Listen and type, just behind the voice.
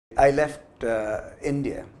I left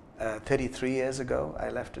India 33 years ago.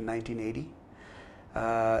 I left in 1980,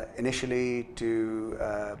 initially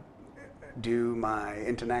to do my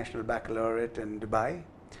international baccalaureate in Dubai,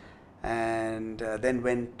 and then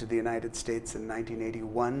went to the United States in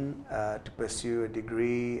 1981 to pursue a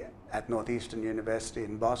degree at Northeastern University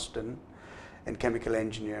in Boston in chemical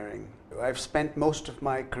engineering. I've spent most of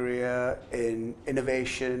my career in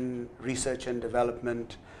innovation, research and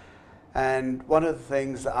development, and one of the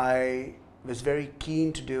things I was very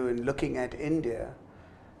keen to do in looking at India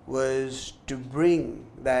was to bring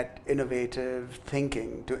that innovative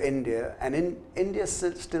thinking to India, and India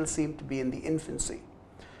still seemed to be in the infancy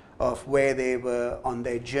of where they were on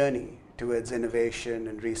their journey towards innovation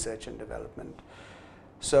and research and development.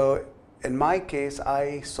 So in my case,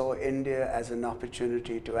 I saw India as an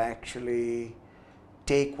opportunity to actually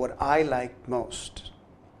take what I liked most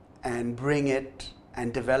and bring it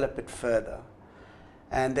and develop it further.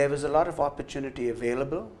 And there was a lot of opportunity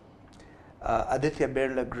available. Aditya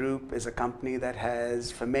Birla Group is a company that has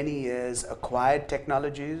for many years acquired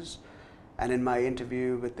technologies, and in my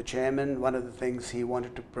interview with the chairman, one of the things he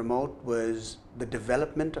wanted to promote was the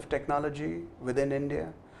development of technology within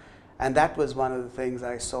India. And that was one of the things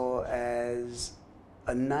I saw as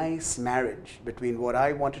a nice marriage between what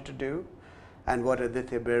I wanted to do and what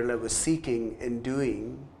Aditya Birla was seeking in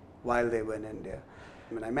doing while they were in India.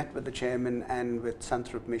 And I met with the chairman and with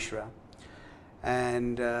Santrup Mishra,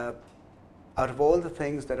 and out of all the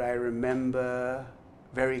things that I remember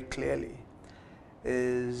very clearly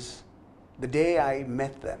is the day I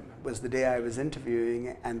met them was the day I was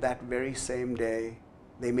interviewing, and that very same day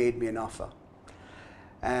they made me an offer.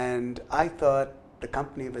 And I thought the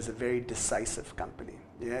company was a very decisive company.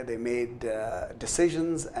 Yeah, they made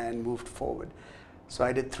decisions and moved forward. So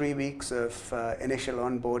I did 3 weeks of initial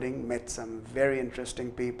onboarding, met some very interesting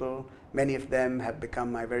people. Many of them have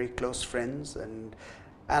become my very close friends, and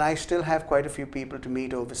I still have quite a few people to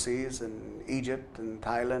meet overseas in Egypt and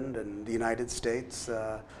Thailand and the United States,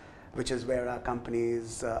 which is where our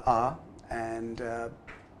companies are. And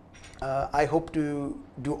I hope to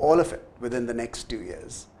do all of it within the next 2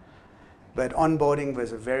 years. But onboarding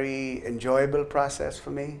was a very enjoyable process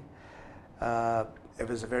for me. It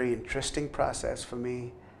was a very interesting process for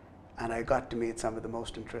me, and I got to meet some of the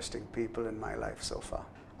most interesting people in my life so far.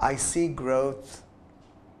 I see growth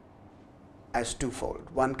as twofold.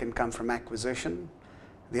 One can come from acquisition,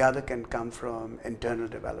 the other can come from internal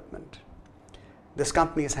development. This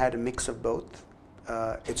company has had a mix of both.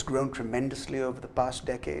 It's grown tremendously over the past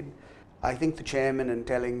decade. I think the chairman, in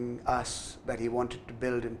telling us that he wanted to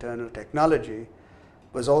build internal technology,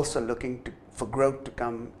 was also looking for growth to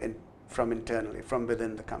come from internally, from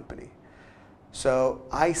within the company. So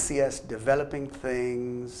I see us developing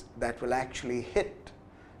things that will actually hit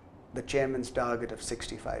the chairman's target of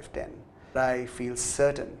 65-10. I feel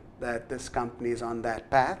certain that this company is on that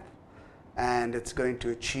path, and it's going to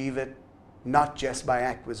achieve it not just by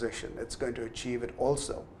acquisition, it's going to achieve it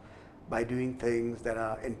also by doing things that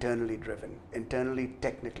are internally driven, internally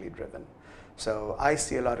technically driven. So I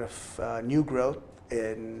see a lot of new growth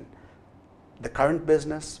in the current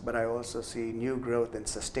business, but I also see new growth in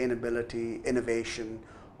sustainability, innovation,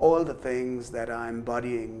 all the things that are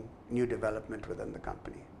embodying new development within the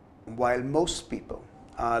company. While most people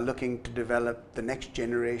are looking to develop the next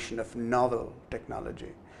generation of novel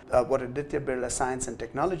technology, what Aditya Birla Science and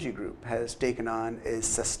Technology Group has taken on is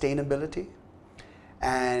sustainability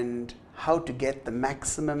and how to get the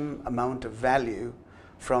maximum amount of value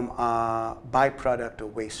from our byproduct or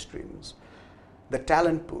waste streams. The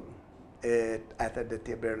talent pool at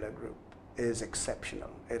Aditya Birla Group is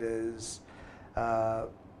exceptional. It is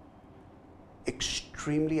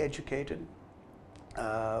extremely educated,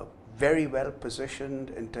 very well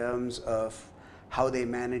positioned in terms of how they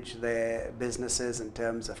manage their businesses in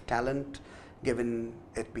terms of talent, given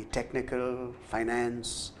it be technical,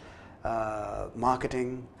 finance,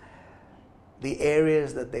 marketing. The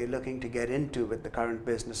areas that they're looking to get into with the current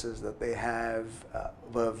businesses that they have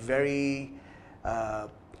were very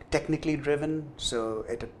technically driven, so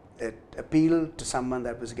it appealed to someone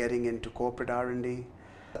that was getting into corporate R&D.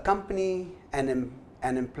 A company and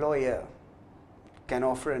an employer can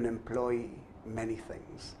offer an employee many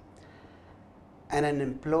things, and an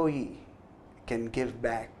employee can give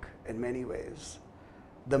back in many ways.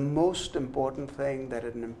 The most important thing that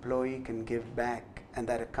an employee can give back and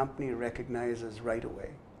that a company recognizes right away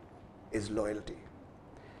is loyalty.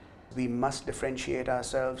 We must differentiate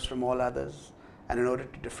ourselves from all others, and in order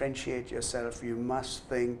to differentiate yourself, you must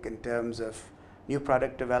think in terms of new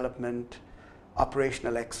product development,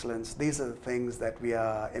 operational excellence. These are the things that we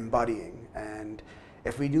are embodying, and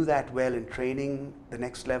If we do that well in training the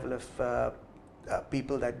next level of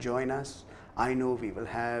people that join us, I know we will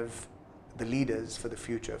have the leaders for the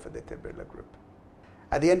future for the Aditya Birla Group.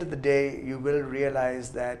 At the end of the day, you will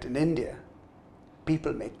realize that in India,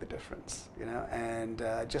 people make the difference, and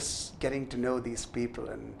just getting to know these people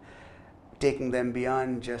and taking them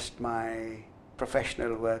beyond just my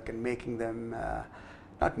professional work and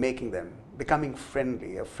becoming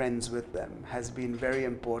friendly or friends with them has been very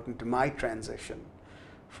important to my transition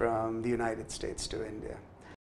from the United States to India.